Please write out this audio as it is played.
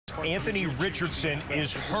Anthony Richardson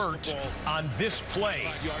is hurt on this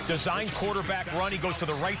play. Design quarterback run. He goes to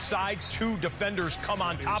the right side. Two defenders come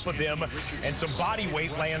on top of him, and some body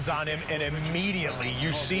weight lands on him, and immediately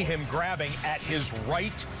you see him grabbing at his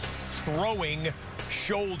right throwing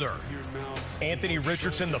shoulder. Anthony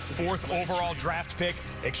Richardson, the 4th overall draft pick,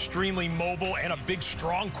 extremely mobile and a big,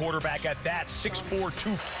 strong quarterback at that, 6'4",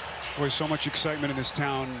 2. Boy, so much excitement in this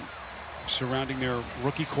town surrounding their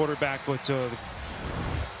rookie quarterback, but the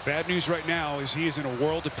bad news right now is he is in a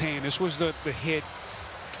world of pain. This was the hit. You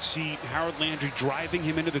can see Harold Landry driving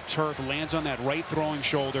him into the turf, lands on that right throwing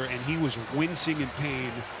shoulder, and he was wincing in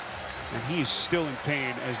pain. And he is still in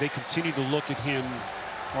pain as they continue to look at him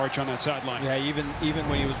march on that sideline. Yeah, even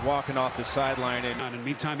when he was walking off the sideline. And in the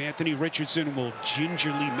meantime, Anthony Richardson will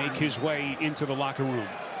gingerly make his way into the locker room.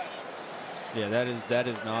 Yeah, that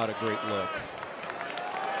is not a great look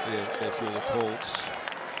if you're the Colts.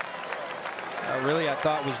 Really, I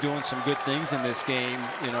thought was doing some good things in this game.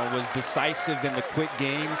 You know, was decisive in the quick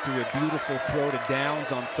game through a beautiful throw to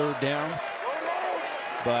Downs on 3rd down.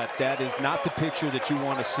 But that is not the picture that you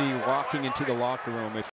want to see walking into the locker room.